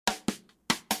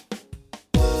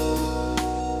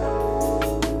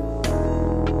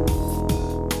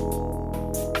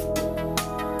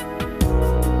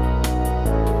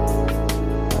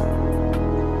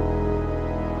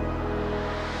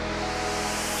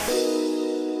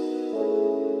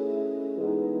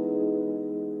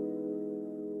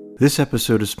This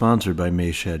episode is sponsored by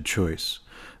Mayshad Choice.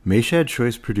 Mayshad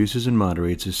Choice produces and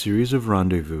moderates a series of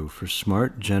rendezvous for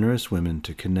smart, generous women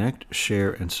to connect,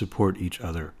 share, and support each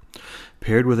other.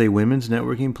 Paired with a women's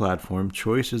networking platform,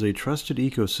 Choice is a trusted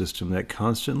ecosystem that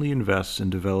constantly invests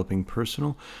in developing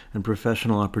personal and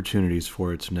professional opportunities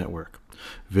for its network.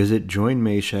 Visit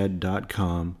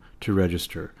joinmayshad.com to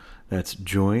register. That's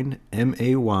join,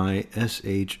 MAYSHAD.com.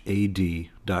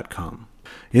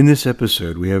 In this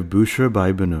episode, we have Bushra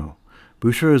Bai Bano.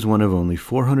 Bushra is one of only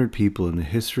 400 people in the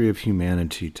history of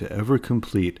humanity to ever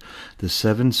complete the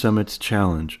Seven Summits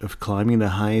Challenge of climbing the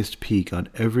highest peak on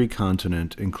every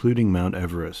continent, including Mount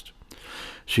Everest.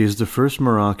 She is the first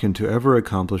Moroccan to ever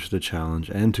accomplish the challenge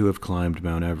and to have climbed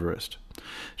Mount Everest.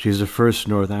 She is the first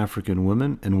North African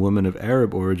woman and woman of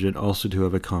Arab origin also to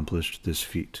have accomplished this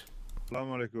feat.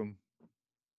 Assalamu alaikum.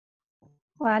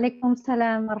 وعليكم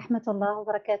السلام ورحمة الله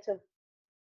وبركاته.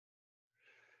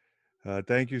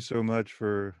 Thank you so much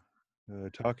for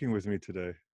talking with me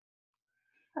today.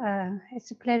 It's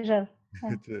a pleasure.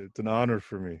 It's an honor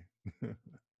for me.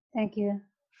 Thank you.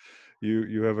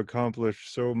 You have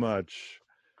accomplished so much.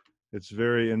 It's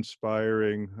very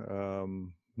inspiring,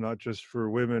 not just for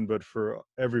women, but for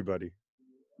everybody.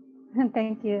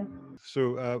 Thank you.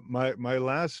 So my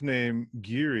last name,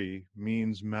 Giri,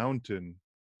 means mountain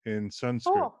in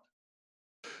Sanskrit. Oh,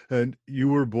 And you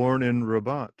were born in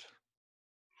Rabat.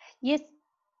 yes,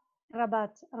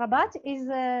 Rabat. Rabat is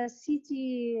a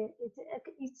city,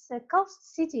 it's a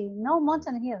coast city, no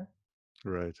mountain here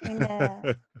Right. in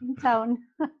town.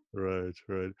 Right.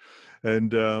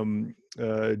 And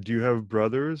do you have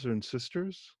brothers and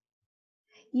sisters?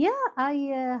 Yeah, I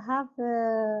have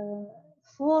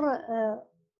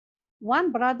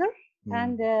one brother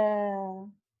and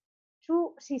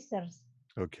two sisters.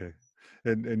 Okay.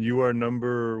 And you are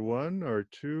number one or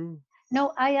two?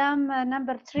 No, I am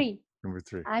number three. Number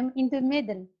three. I'm in the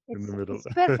middle. In the middle. It's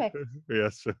perfect.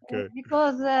 Yes. Okay.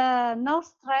 Because no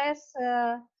stress,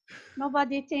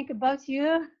 nobody think about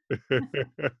you.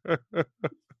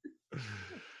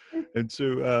 And so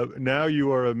now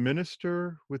you are a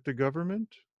minister with the government?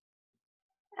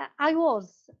 I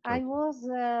was Okay.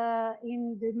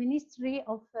 in the Ministry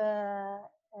of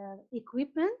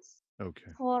Equipment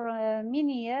Okay. for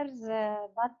many years,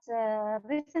 but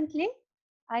recently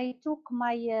I took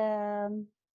my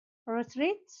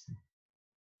retreat.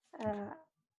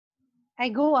 I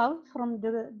go out from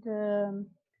the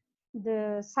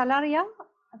salaria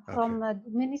from the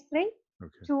ministry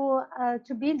Okay.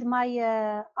 to build my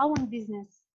own business.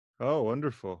 Oh,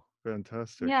 wonderful.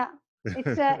 Fantastic. Yeah,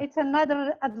 it's another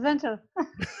adventure.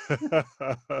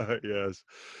 Yes.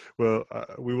 Well,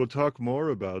 we will talk more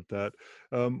about that.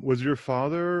 Was your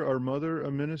father or mother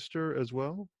a minister as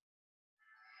well?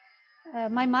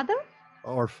 My mother?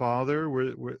 Or father,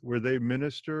 were they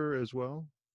minister as well?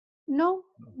 No,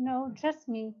 just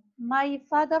me. My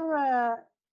father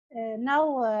now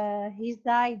he's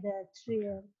died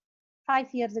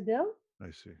 5 years ago.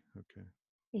 I see. Okay.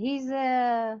 He's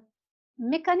a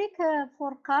mechanic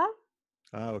for car.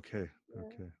 Ah, okay.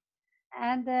 Okay.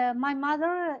 And my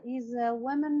mother is a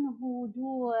woman who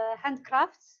do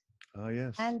handcrafts. Ah,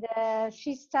 yes. And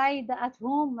she stayed at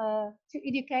home to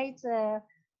educate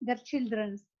their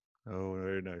children. Oh,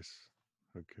 very nice.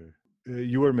 Okay.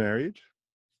 You were married?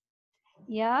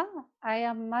 Yeah, I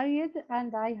am married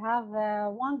and I have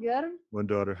one girl. One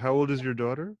daughter. How old is your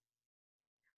daughter?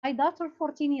 My daughter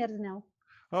 14 years now.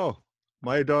 Oh,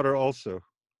 my daughter also.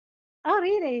 Oh,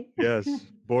 really? Yes.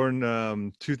 Born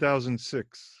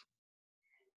 2006.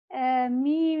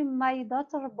 My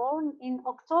daughter born in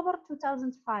October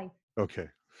 2005. Okay.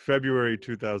 February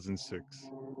 2006.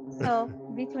 So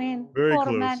between Very 4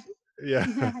 close. months. Yeah.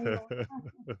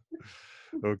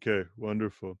 Okay,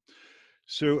 wonderful.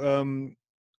 So,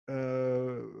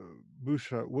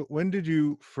 Bushra, when did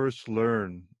you first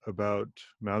learn about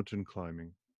mountain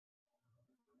climbing?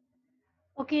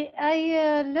 Okay,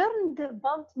 I learned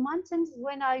about mountains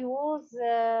when I was,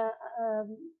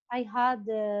 I had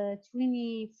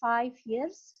 25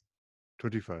 years.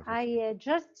 25. Okay. I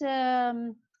just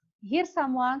hear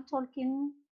someone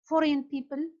talking, foreign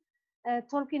people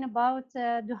talking about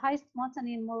the highest mountain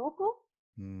in Morocco.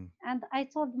 And I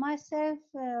told myself,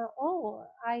 oh,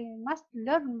 I must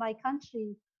learn my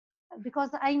country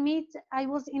because I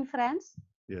was in France.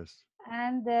 Yes.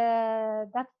 And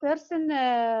that person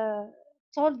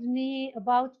told me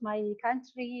about my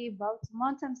country, about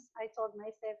mountains. I told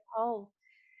myself, oh,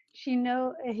 he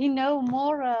know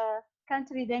more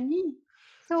country than me.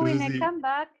 So This when is I the come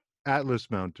back, Atlas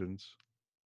Mountains.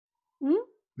 hmm?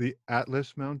 The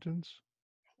Atlas Mountains?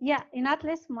 Yeah, in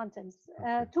Atlas Mountains.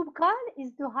 Okay. Toubkal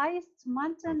is the highest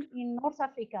mountain in North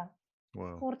Africa,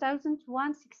 Wow.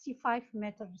 4,165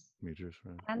 meters. Meters,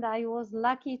 right? And I was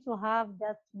lucky to have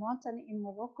that mountain in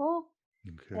Morocco.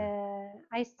 Okay.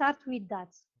 I start with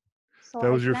that. So That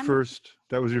I was your climbed. first.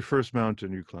 That was your first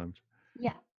mountain you climbed.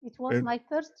 Yeah, it was And my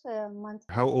first mountain.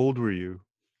 how old were you?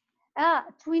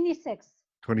 26.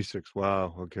 26.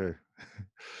 Wow. Okay.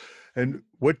 And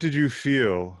what did you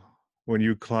feel when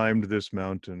you climbed this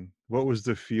mountain? What was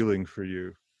the feeling for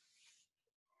you?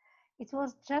 It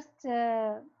was just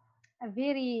a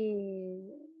very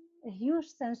huge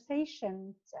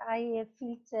sensation. I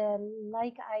felt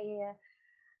like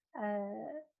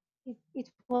it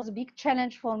was a big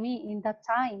challenge for me in that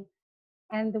time.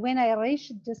 And when I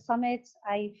reached the summit,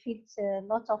 I felt a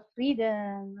lot of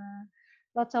freedom,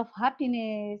 a lot of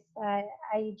happiness.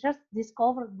 I just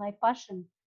discovered my passion.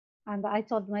 And I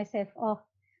told myself, oh,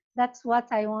 that's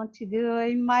what I want to do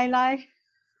in my life.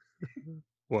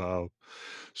 Wow.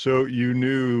 So you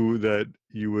knew that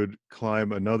you would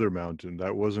climb another mountain.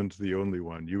 That wasn't the only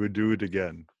one. You would do it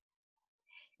again.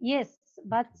 Yes,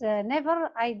 but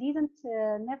I didn't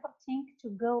never think to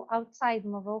go outside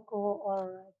Morocco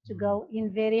or to go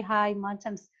in very high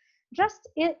mountains. Just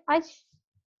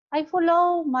I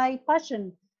follow my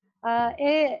passion.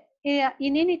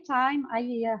 In any time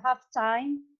I have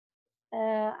time,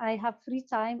 I have free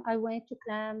time. I went to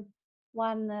climb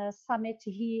one summit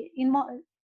here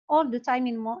all the time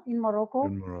in Morocco.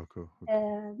 In Morocco.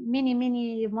 Okay.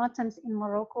 Many mountains in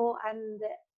Morocco, and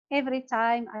every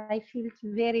time I felt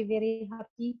very very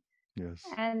happy. Yes.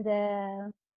 And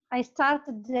I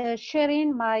started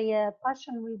sharing my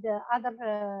passion with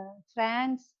other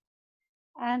friends,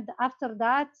 and after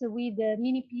that with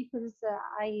many people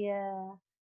I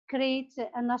create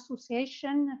an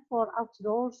association for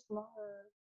outdoors,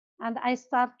 and I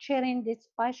start sharing this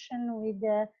passion with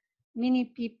many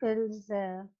people.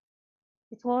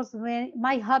 It was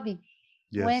my hobby.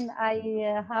 Yes. When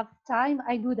I have time,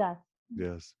 I do that.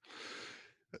 Yes.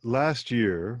 Last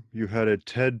year, you had a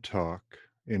TED Talk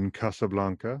in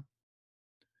Casablanca,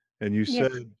 and you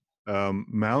Yes. said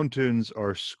mountains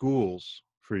are schools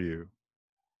for you.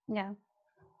 Yeah.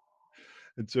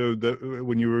 And so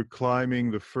when you were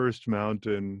climbing the first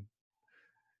mountain,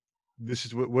 this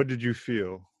is what did you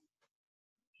feel?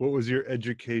 What was your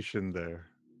education there?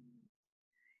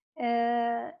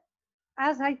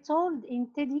 As I told in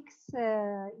TEDx,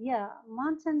 yeah,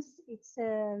 mountains, it's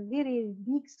very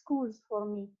big schools for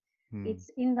me. It's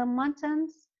in the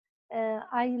mountains,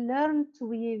 I learned to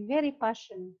be very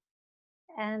passionate,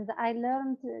 and I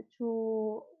learned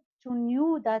to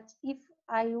know that if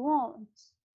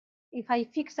I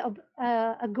fix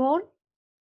a goal,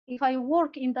 if I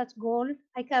work in that goal,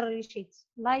 I can reach it.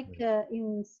 Like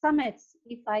in summits,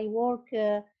 if I work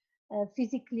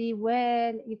physically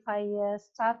well, if I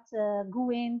start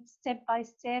going step by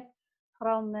step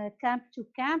from camp to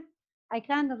camp, I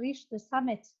can reach the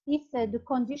summit if the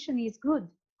condition is good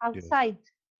outside.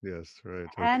 Yes, right.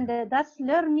 Okay. And that's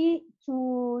learn me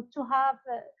to have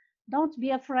don't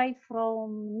be afraid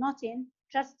from nothing.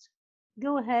 Just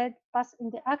go ahead, pass in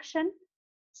the action,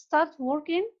 start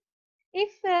working.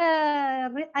 If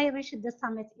I reach the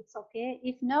summit, it's okay.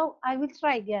 If no, I will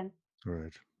try again.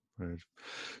 Right, right.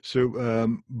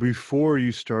 So before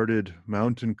you started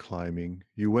mountain climbing,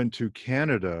 you went to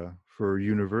Canada for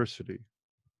university.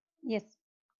 Yes.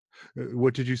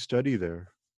 What did you study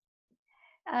there?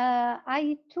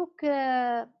 I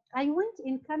went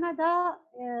in Canada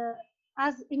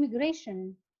as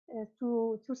immigration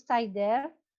to stay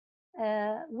there.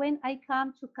 When I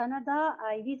come to Canada,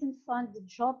 I didn't find the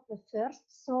job first,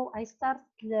 so I started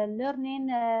learning.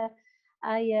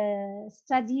 I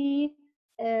study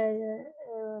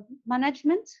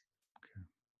management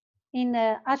in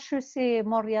HEC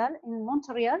Montreal, in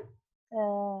Montreal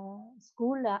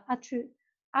school,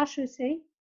 HEC,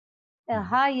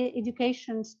 high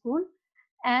education school.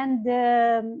 And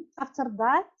after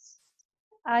that,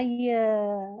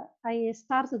 I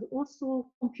started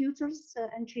also computers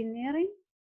engineering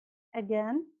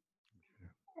again,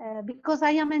 because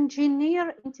I am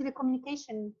engineer in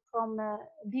telecommunication from a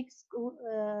big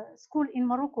school in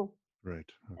Morocco.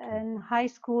 Right. Okay. And high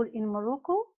school in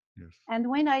Morocco. Yes. And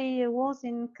when I was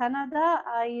in Canada,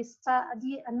 I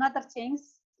studied another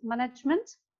things,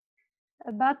 management,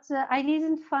 but I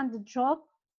didn't find a job,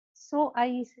 so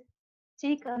I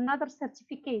take another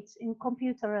certificate in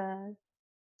computer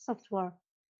software.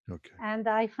 Okay. And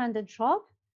I found a job,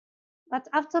 but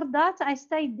after that I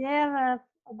stayed there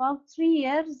about 3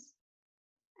 years,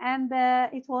 and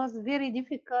it was very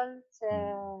difficult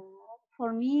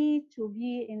for me to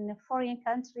be in a foreign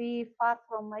country, far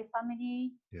from my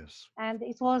family. Yes. And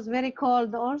it was very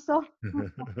cold also.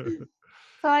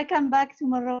 So I come back to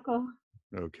Morocco.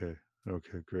 Okay.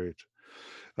 Okay, great.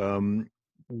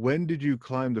 When did you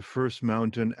climb the first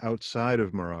mountain outside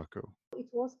of Morocco? It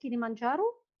was Kilimanjaro,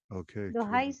 Okay. the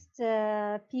highest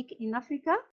peak in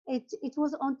Africa. It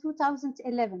was on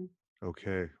 2011.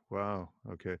 Okay. Wow.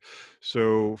 Okay.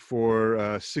 So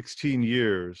for 16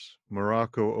 years,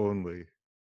 Morocco only.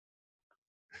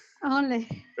 Only.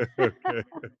 Okay.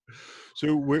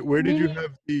 So where did you Many,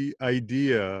 have the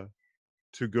idea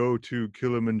to go to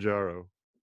Kilimanjaro?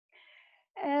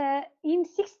 in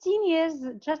 16 years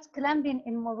just climbing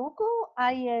in Morocco,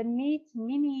 I meet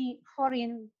many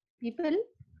foreign people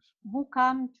who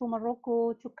come to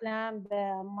Morocco to climb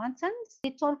mountains.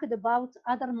 They talked about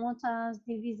other mountains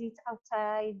they visit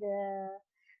outside,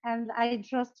 and I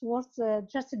just was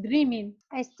just dreaming.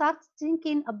 I start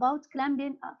thinking about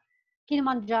climbing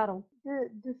Kilimanjaro.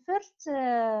 The first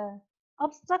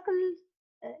obstacle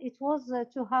it was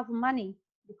to have money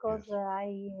because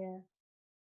Yes.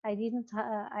 I didn't.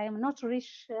 I am not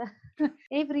rich.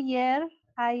 Every year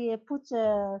I put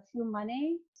a few money,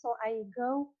 so I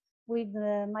go with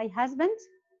my husband.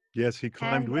 Yes, he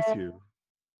climbed And with you.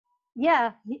 yeah,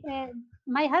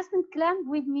 my husband climbed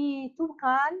with me to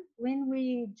Cal when we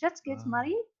just get Ah,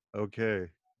 married. okay.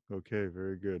 Okay,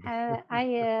 very good.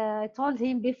 I told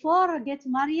him before get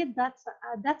married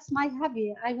that's my hobby.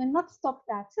 I will not stop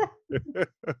that.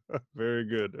 Very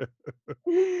good.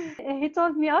 He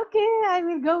told me, okay, I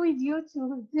will go with you to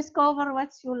discover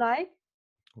what you like.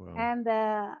 Wow. And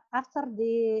after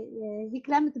he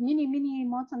climbed many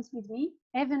mountains with me.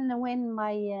 Even when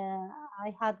I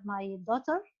had my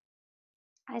daughter,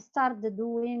 I started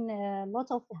doing a lot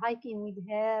of hiking with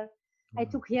her. I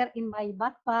took her in my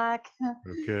backpack.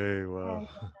 Okay, wow. And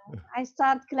I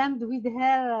started climbed with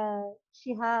her.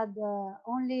 She had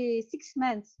only 6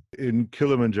 months. In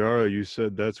Kilimanjaro, you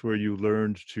said that's where you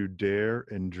learned to dare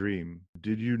and dream.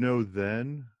 Did you know then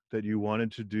that you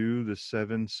wanted to do the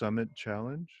 7 Summit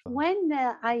Challenge? When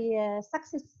I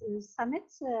success summit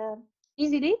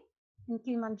easily in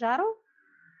Kilimanjaro,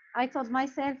 I told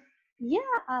myself,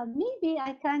 yeah, maybe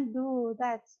I can do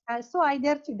that. So I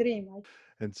dare to dream.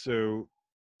 And so,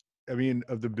 I mean,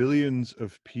 of the billions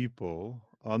of people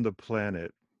on the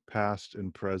planet, past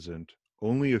and present,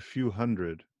 only a few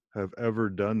hundred have ever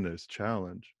done this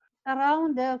challenge.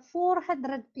 Around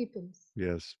 400 people.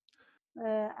 Yes,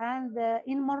 And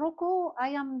in Morocco, I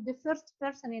am the first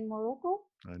person in Morocco.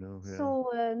 I know. Yeah. So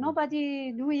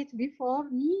nobody do it before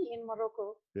me in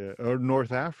Morocco. Yeah. Or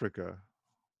North Africa.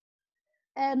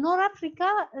 North Africa,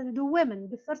 the women,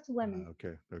 the first Ah, women.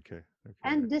 okay. Okay. Okay.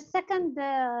 And the second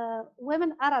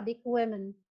women, Arabic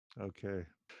women. Okay.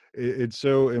 It's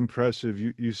so impressive.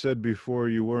 You said before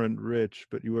you weren't rich,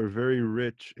 but you are very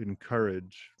rich in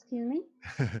courage. Excuse me?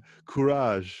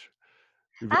 Courage.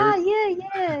 Very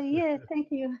Yeah. Thank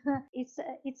you.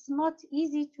 It's not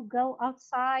easy to go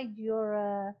outside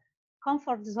your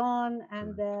comfort zone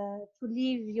and to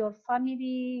leave your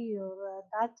family, your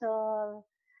daughter,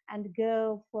 and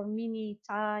go for many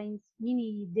times,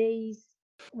 many days.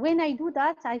 When I do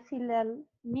that, I feel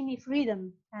many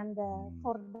freedom, and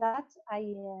for that,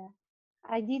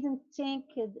 I didn't think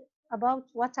about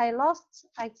what I lost.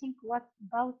 I think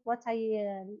about what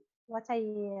I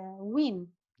win.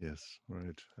 Yes,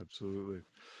 right. Absolutely.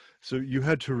 So you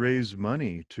had to raise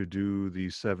money to do the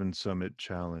 7 Summit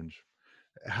Challenge.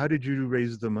 How did you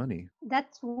raise the money?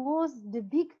 That was the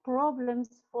big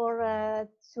problems for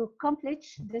to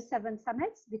accomplish the 7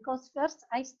 summits, because first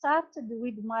I started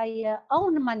with my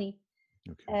own money.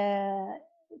 Okay.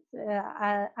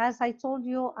 As I told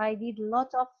you, I did a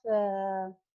lot of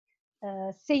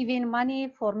saving money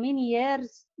for many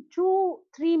years, 2,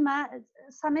 3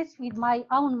 summits with my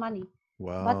own money.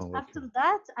 But Wow. after Okay.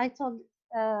 that, I thought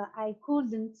I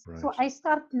couldn't. So Right. I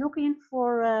started looking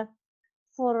for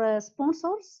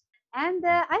sponsors, and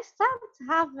I start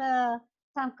have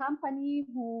some company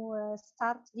who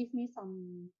start give me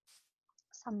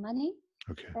some money,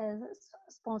 Okay.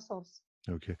 sponsors,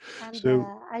 Okay. and So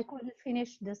I couldn't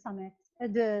finish the summit,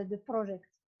 the project.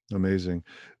 amazing.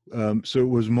 So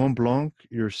was Mont Blanc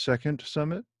your second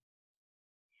summit?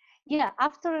 Yeah,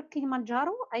 after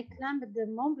Kilimanjaro, I climbed the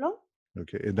Mont Blanc.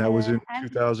 Okay. And that was in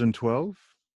And 2012?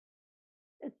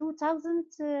 2000,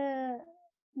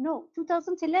 no,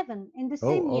 2011, in the Oh,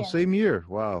 same oh, year. same year.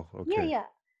 Wow. Yeah, Okay. yeah.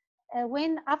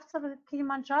 When after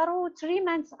Kilimanjaro, 3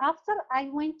 months after, I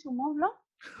went to Mont Blanc.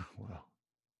 Wow.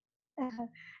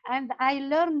 And I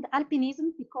learned alpinism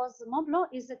because Mont Blanc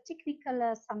is a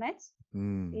technical summit.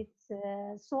 Mm. It's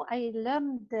so I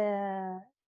learned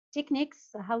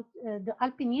techniques, how the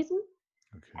alpinism.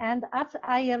 Okay. And after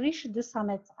I reached the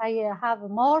summit, I have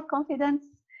more confidence.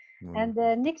 And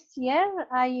Wonderful. next year,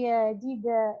 I did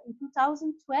in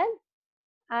 2012.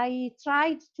 I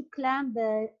tried to climb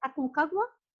the Aconcagua,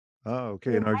 Oh,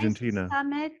 okay, the in highest Argentina.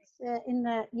 summit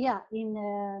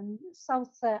in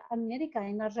South America,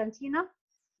 in Argentina.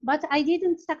 But I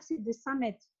didn't succeed the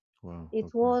summit. Wow. It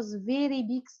Okay. was very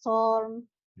big storm,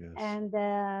 Yes. and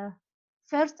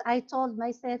first I told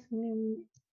myself,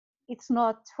 it's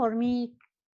not for me.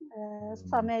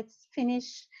 Summits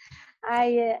finish.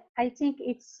 I think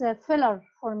it's a filler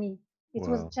for me. It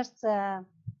was Wow. just a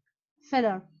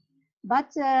filler.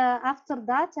 But after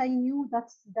that, I knew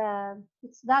that's the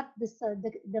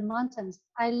mountains.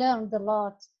 I learned a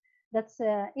lot. That's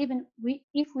even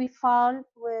if we fall,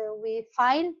 we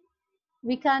fail,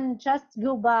 we can just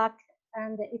go back,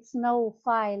 and it's no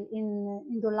file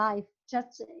in the life.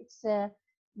 Just it's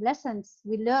lessons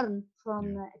we learn from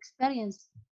Yeah. experience.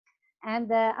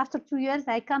 And after 2 years,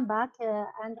 I come back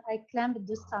and I climbed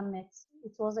the summit.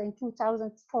 It was in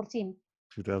 2014.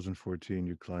 2014,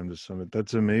 you climbed the summit.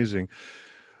 That's amazing.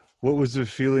 What was the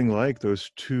feeling like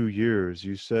those 2 years?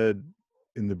 You said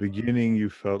in the beginning you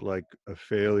felt like a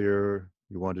failure,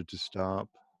 you wanted to stop.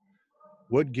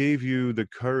 What gave you the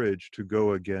courage to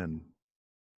go again?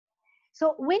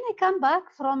 So when I come back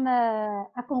from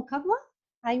Aconcagua,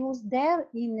 I was there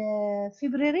in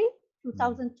February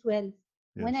 2012.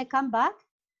 When I Yes. come back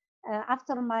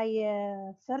after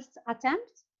my first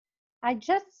attempt, I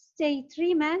just stayed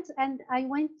 3 months and I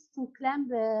went to climb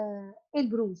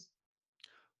Elbrus.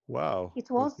 Wow. It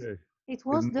was Okay. it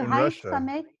was the In highest Russia.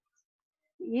 summit.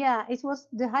 Yeah, it was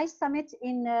the highest summit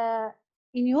in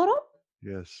Europe.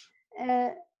 Yes. Uh,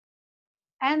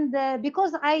 and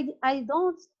because I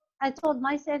told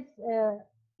myself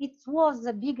it was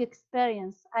a big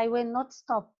experience. I will not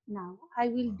stop now. I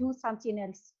will Wow. do something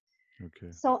else.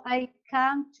 Okay. So I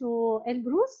come to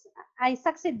Elbrus. I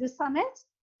succeed the summit.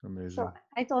 So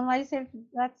Amazing. I told myself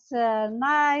that's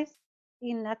nice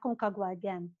in Aconcagua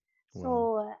again. Wow.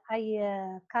 So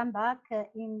I come back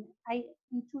in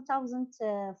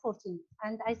 2014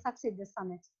 and I succeed the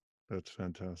summit. That's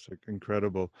fantastic.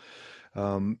 Incredible.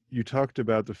 You talked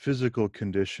about the physical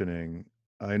conditioning.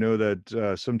 I know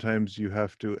that sometimes you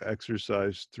have to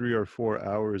exercise 3 or 4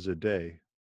 hours a day.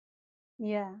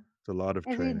 Yeah, It's a lot of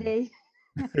every training. day.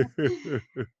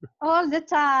 All the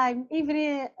time,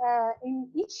 every in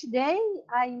each day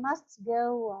I must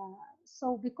go.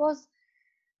 So because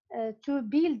to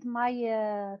build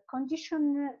my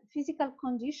physical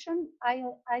condition,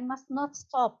 I must not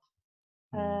stop.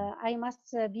 I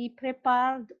must be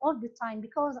prepared all the time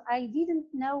because I didn't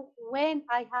know when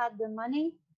I had the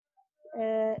money,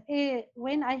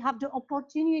 when I have the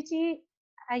opportunity.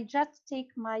 I just take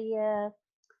my.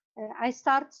 I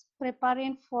start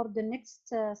preparing for the next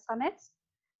summit,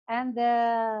 and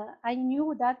I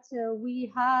knew that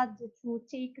we had to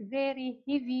take very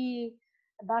heavy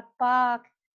backpack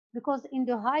because in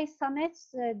the high summits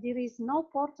there is no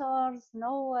porters,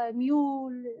 no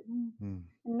mule,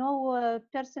 no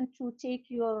person to take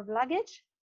your luggage.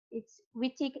 We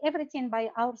take everything by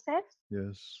ourselves.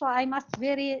 Yes. So I must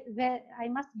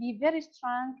be very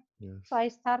strong. So Yes. I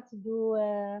start to do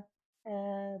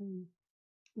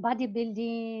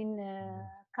bodybuilding,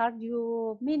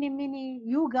 cardio, many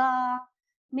yoga,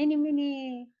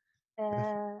 many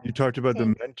You talked about the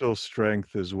things. mental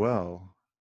strength as well.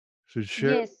 So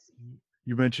share, Yes,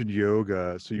 you mentioned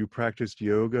yoga. So you practiced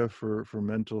yoga for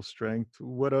mental strength.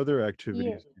 What other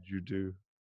yeah. activities did you do?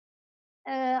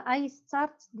 I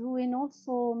start doing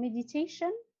also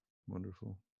meditation,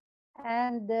 Wonderful.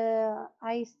 and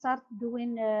I start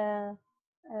doing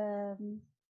um,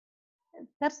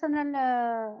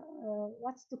 personal,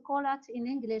 what's to call it in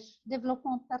English,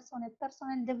 development,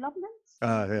 personal development.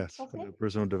 Ah, It's yes. okay.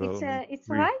 Personal development. It's We,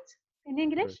 right in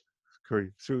English.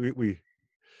 correct. So we,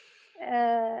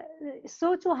 Uh,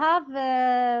 so to have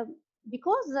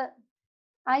because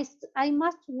I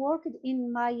must work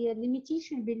in my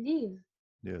limitation belief.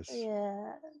 yes.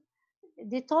 Uh,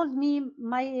 they told me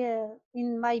my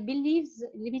in my beliefs,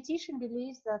 limitation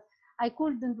beliefs, that I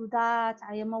couldn't do that.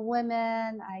 I am a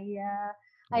woman.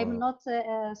 I am Wow. not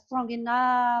strong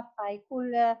enough. I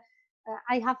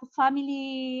have a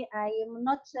family. I am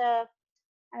not.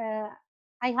 Uh,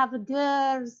 I have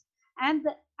girls, and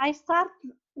I start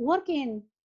working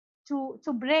to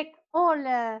break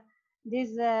all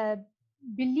these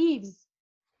beliefs,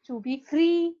 to be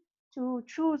free, to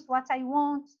choose what I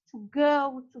want, to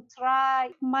go, to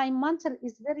try. My mental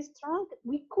is very strong.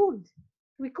 We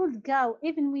could go,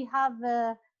 even we have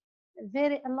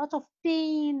a lot of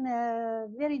pain,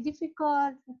 very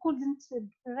difficult. We couldn't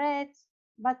breathe,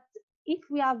 but if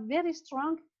we are very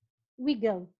strong, we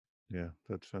go. Yeah,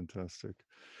 that's fantastic.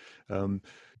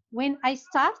 When I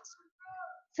start,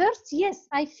 first, yes,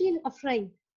 I feel afraid.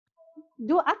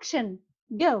 Do action,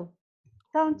 go.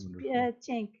 Don't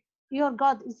think your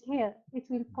God is here. It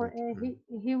will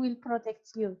he will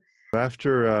protect you.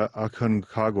 After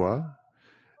Aconcagua,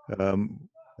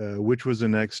 which was the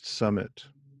next summit?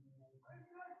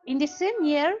 In the same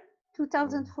year,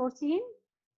 2014,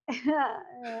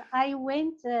 I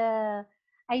went.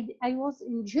 I was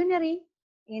in January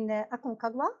in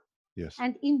Aconcagua. Yes.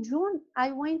 And in June,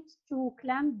 I went to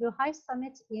climb the high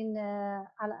summit in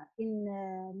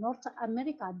North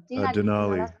America, Denali, in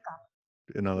Alaska.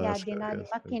 In Alaska, yeah, Denali, yes.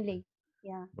 McKinley. Okay.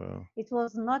 Yeah. Wow. It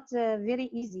was not very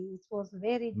easy. It was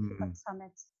very difficult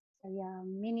summit. Yeah,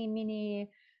 many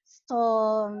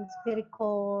storms, very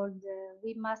cold.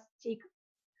 We must take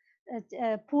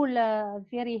pull a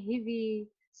very heavy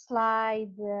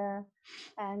slide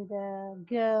and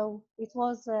go. It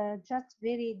was just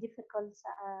very difficult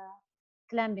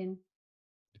climbing.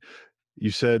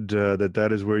 You said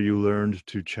that is where you learned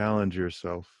to challenge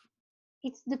yourself.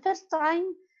 It's the first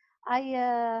time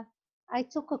I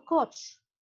took a coach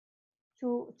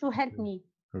to help me.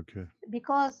 Okay.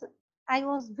 Because I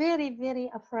was very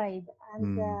afraid,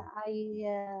 and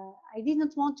I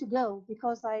didn't want to go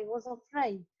because I was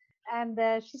afraid. And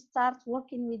she started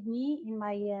working with me in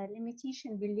my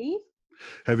limitation belief.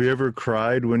 Have you ever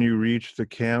cried when you reached the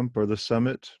camp or the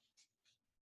summit?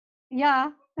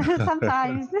 Yeah,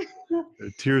 sometimes.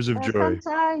 Tears of joy.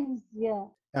 Sometimes, yeah.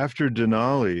 After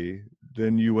Denali,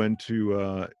 then you went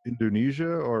to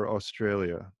Indonesia or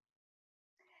Australia?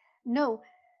 No,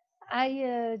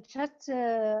 I just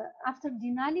after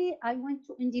Denali, I went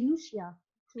to Indonesia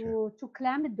to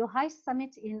climb the highest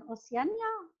summit in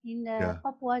Oceania in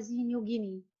Papua New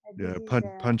Guinea.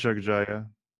 Puncak Jaya.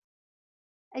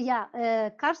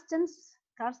 Karstens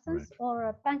right.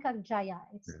 or Puncak Jaya.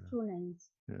 It's two names.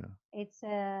 Yeah.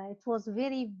 It was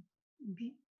very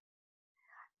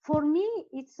for me.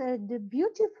 It's the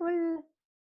beautiful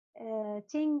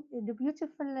thing, the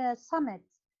beautiful summit.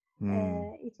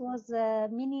 It was a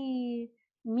mini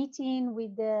meeting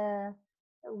with the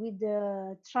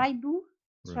tribe.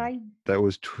 That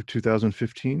was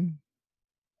 2015.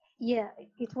 Yeah,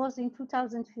 it was in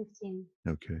 2015.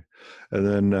 Okay, and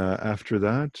then after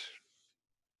that.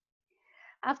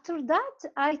 After that,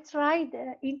 I tried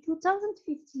in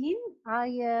 2015.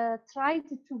 I tried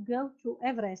to go to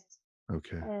Everest.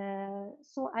 Okay.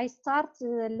 So I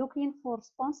started looking for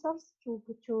sponsors to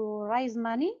raise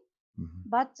money,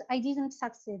 but I didn't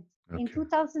succeed. Okay. In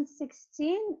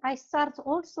 2016, I started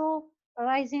also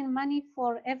raising money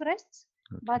for Everest,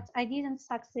 but I didn't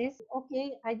succeed.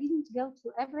 Okay, I didn't go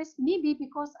to Everest, maybe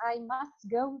because I must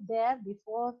go there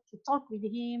before to talk with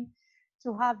him,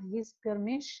 to have his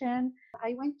permission.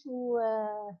 I went to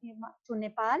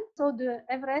Nepal, so the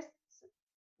Everest,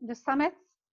 the summit.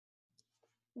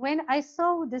 When I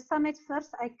saw the summit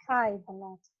first, I cried a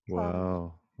lot.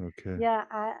 Wow. Okay. Yeah,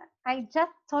 I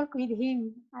just talked with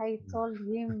him. I told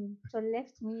him to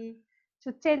let me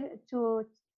to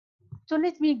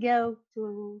let me go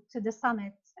to the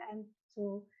summit and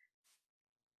to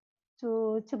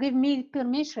give me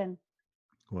permission.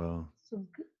 Wow. So,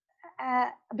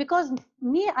 because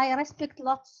I respect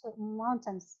lots of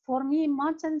mountains. For me,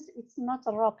 mountains, it's not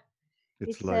a rock.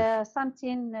 It's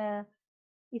something.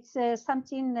 It's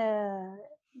something.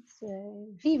 It's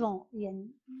vivant.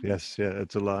 Yes,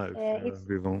 it's alive. It's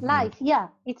vivant. Life. Yeah,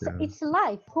 it's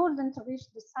life. Couldn't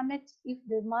reach the summit if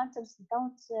the mountains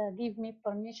don't give me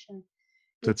permission.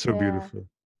 That's so beautiful.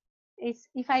 It's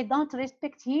if I don't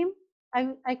respect him,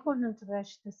 I couldn't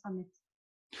reach the summit.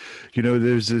 You know,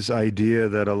 there's this idea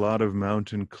that a lot of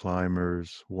mountain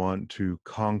climbers want to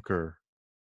conquer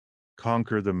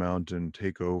the mountain,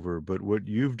 take over. But what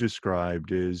you've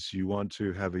described is you want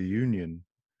to have a union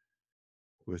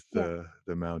with the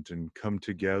mountain, come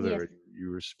together. You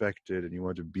respect it and you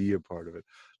want to be a part of it.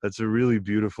 That's a really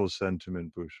beautiful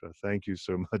sentiment, Bushra. Thank you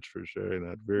so much for sharing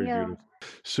that. Very beautiful.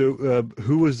 So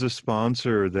who was the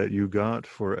sponsor that you got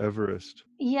for Everest?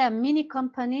 Yeah, many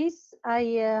companies.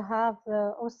 I have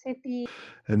OCP.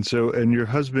 And your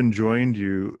husband joined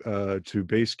you to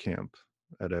base camp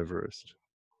at Everest.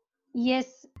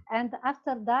 Yes, and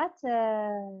after that,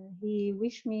 he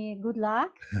wished me good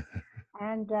luck,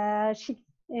 and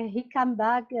he come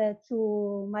back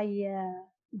to my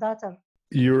daughter.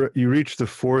 You reached the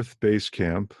 4th base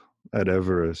camp at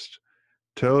Everest.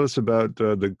 Tell us about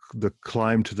the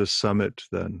climb to the summit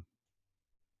then.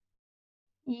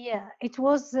 Yeah, it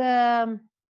was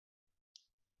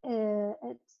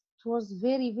It was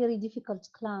very, very difficult to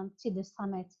climb to the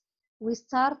summit. We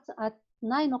start at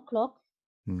 9 o'clock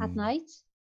at night.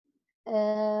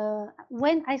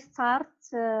 When I start,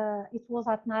 it was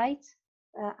at night.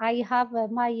 I have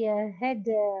my head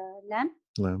lamp.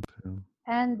 Yeah.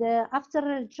 And after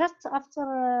a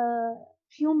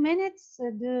few minutes,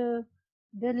 the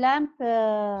lamp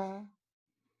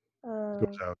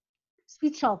Goes out.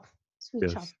 switch off.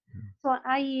 Yes. So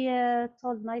I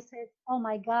told myself, "Oh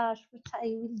my gosh, what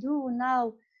I will do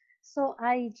now?" So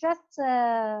I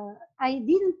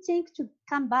didn't think to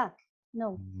come back.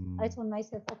 No, I told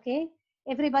myself, "Okay,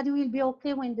 everybody will be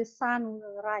okay when the sun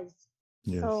will rise."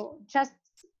 Yes. So just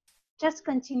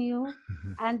continue.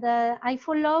 And I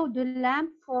follow the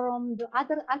lamp from the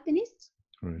other alpinists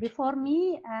before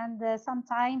me, and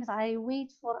sometimes I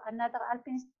wait for another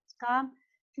alpinist to come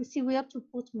to see where to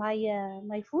put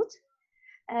my foot.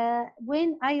 When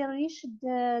I reached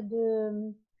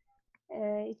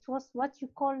it was what you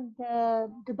call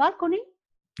the balcony.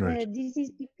 This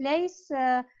is the place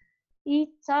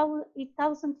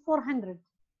 8,400.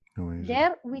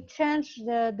 There we changed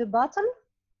the bottle,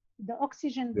 the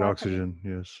oxygen bottle. The oxygen,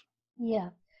 yes.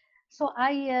 Yeah. So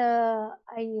I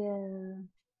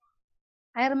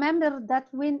remember that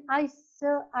when I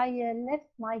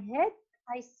left my head,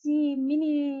 I see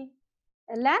mini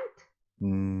lamp,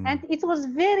 and it was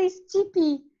very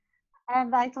steepy.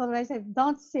 And I told myself,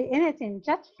 don't say anything,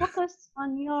 just focus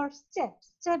on your step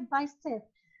by step.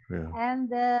 Yeah.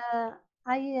 And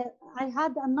I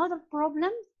had another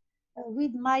problem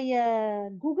with my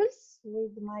goggles,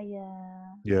 with my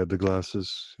the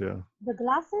glasses. Yeah. The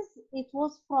glasses. It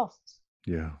was frost.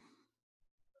 Yeah.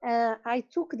 I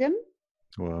took them.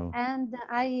 Wow. And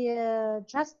I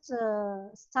just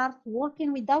start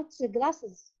walking without the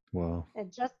glasses. Wow.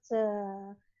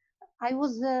 I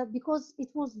was because it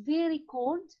was very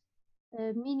cold,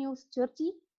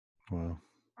 -30. Wow.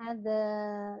 And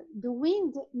the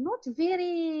wind, not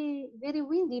very, very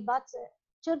windy, but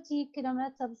 30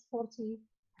 kilometers, 40.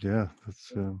 Yeah,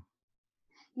 that's.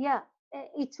 Yeah,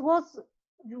 it was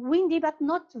windy, but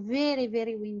not very,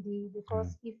 very windy,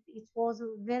 because if it was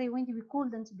very windy, we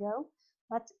couldn't go.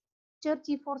 But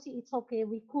 30, 40, it's okay.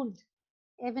 We could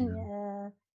even,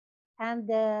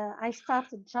 and I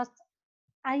started just,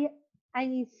 I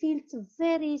felt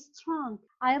very strong.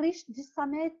 I reached the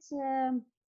summit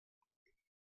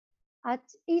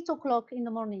at 8 o'clock in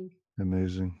the morning.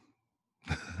 Amazing.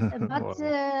 But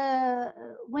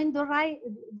when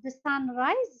the sun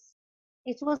rise,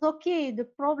 it was okay. The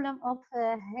problem of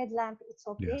headlamp, it's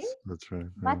okay. Yes, that's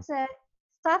right. But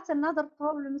start another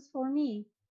problems for me,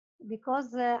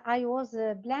 because I was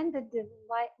blended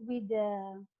with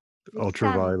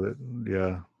ultraviolet. Sun.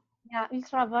 Yeah,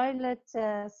 ultraviolet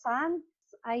sun.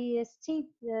 I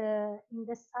stayed in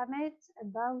the summit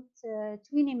about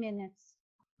 20 minutes.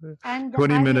 And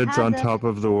 20 minutes on top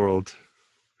of the world.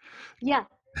 Yeah.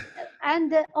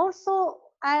 And also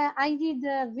I did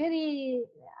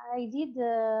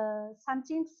some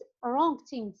things, wrong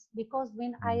things, because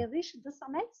when I reached the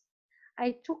summit,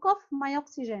 I took off my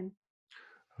oxygen.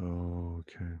 Oh,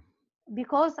 okay.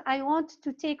 Because I want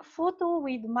to take photo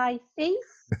with my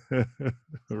face.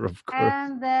 Of course.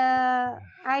 And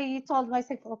I told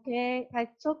myself, okay, I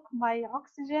took my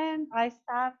oxygen. I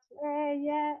start,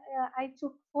 I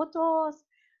took photos.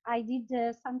 I did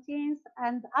some things,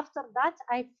 and after that,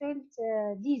 I felt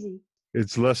dizzy.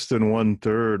 It's less than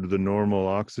 1/3 the normal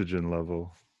oxygen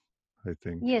level, I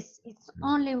think. Yes, it's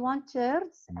only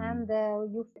 1/3, and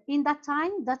in that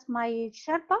time, that my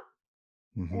Sherpa,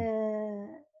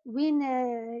 when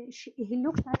he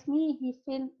looked at me, he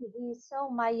saw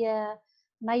my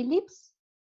lips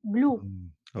blue.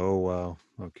 Oh wow!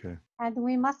 Okay. And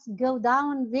we must go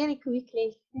down very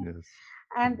quickly. Yes.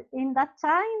 And in that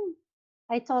time,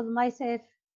 I told myself,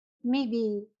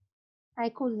 maybe I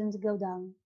couldn't go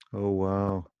down. Oh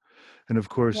wow! And of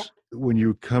course, when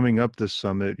you coming up the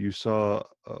summit, you saw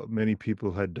many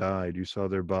people had died. You saw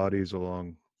their bodies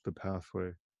along the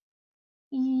pathway.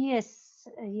 Yes,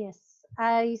 yes.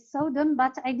 I saw them,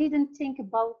 but I didn't think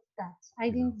about that. I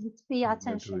didn't pay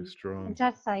attention. Strong.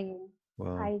 Just I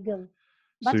go.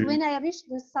 But So when I reached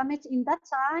the summit, in that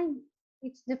time,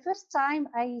 it's the first time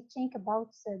I think about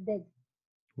death.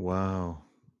 Wow.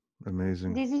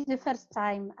 Amazing. This is the first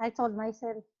time I told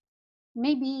myself,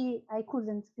 maybe I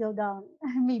couldn't go down.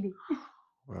 Maybe.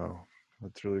 Wow.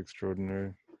 That's really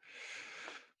extraordinary.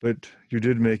 But you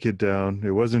did make it down.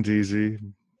 It wasn't easy.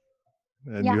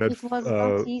 And yeah, you had, it was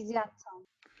not easy at all.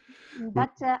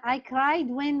 But I cried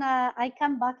when I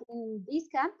come back in base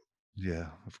camp. Yeah,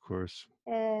 of course.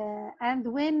 And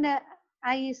when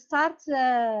I start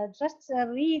just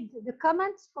read the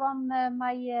comments from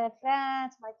my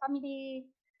friends, my family,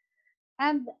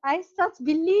 and I start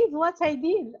believe what I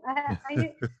did.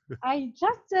 I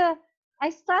just I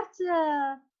start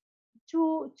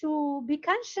to be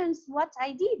conscious what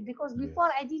I did, because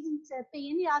before I didn't pay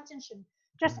any attention.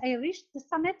 Just I reached the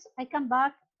summit, I come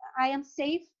back, I am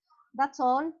safe. That's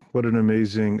all. What an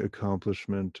amazing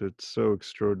accomplishment. It's so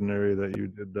extraordinary that you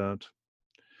did that.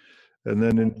 And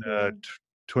then in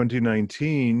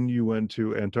 2019, you went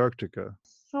to Antarctica.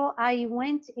 So I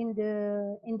went in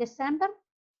December.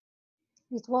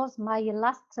 It was my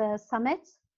last summit.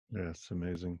 Yes,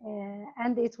 amazing.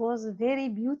 And it was very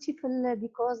beautiful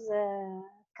because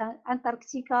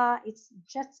Antarctica, it's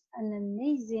just an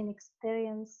amazing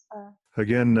experience.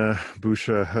 Again,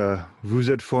 Bouchra, vous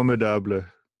êtes formidable.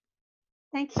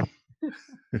 Thank you.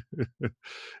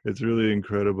 It's really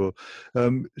incredible.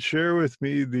 Share with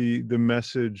me the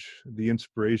message, the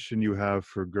inspiration you have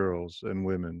for girls and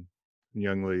women,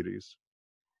 young ladies.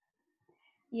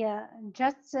 Yeah,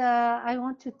 just I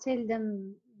want to tell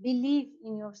them, believe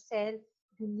in yourself,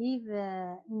 believe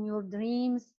in your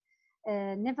dreams,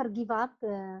 never give up.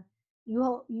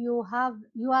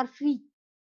 You are free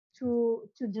to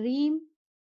dream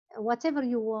whatever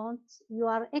you want. You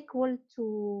are equal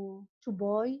to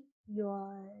boy. You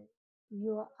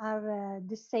are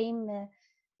the same.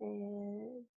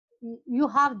 You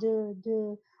have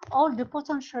the all the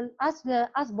potential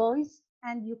as boys,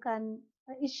 and you can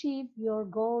achieve your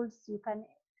goals. You can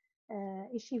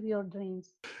achieve your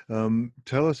dreams.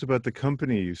 Tell us about the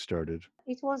company you started.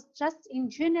 It was just in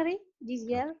January this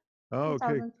year. Oh,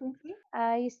 okay. 2020.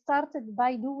 I started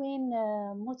by doing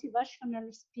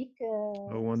motivational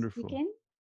speaking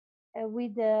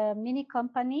with a mini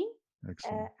company.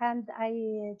 And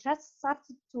I just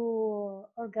started to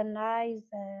organize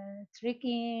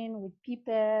trekking with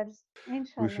people.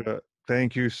 Bouchra,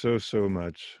 thank you so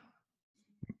much.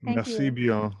 Merci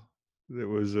bien. It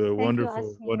was a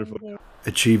wonderful.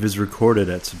 Achieve is recorded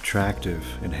at Subtractive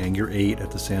in Hangar 8 at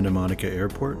the Santa Monica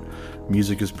Airport.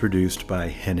 Music is produced by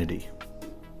Hennedy.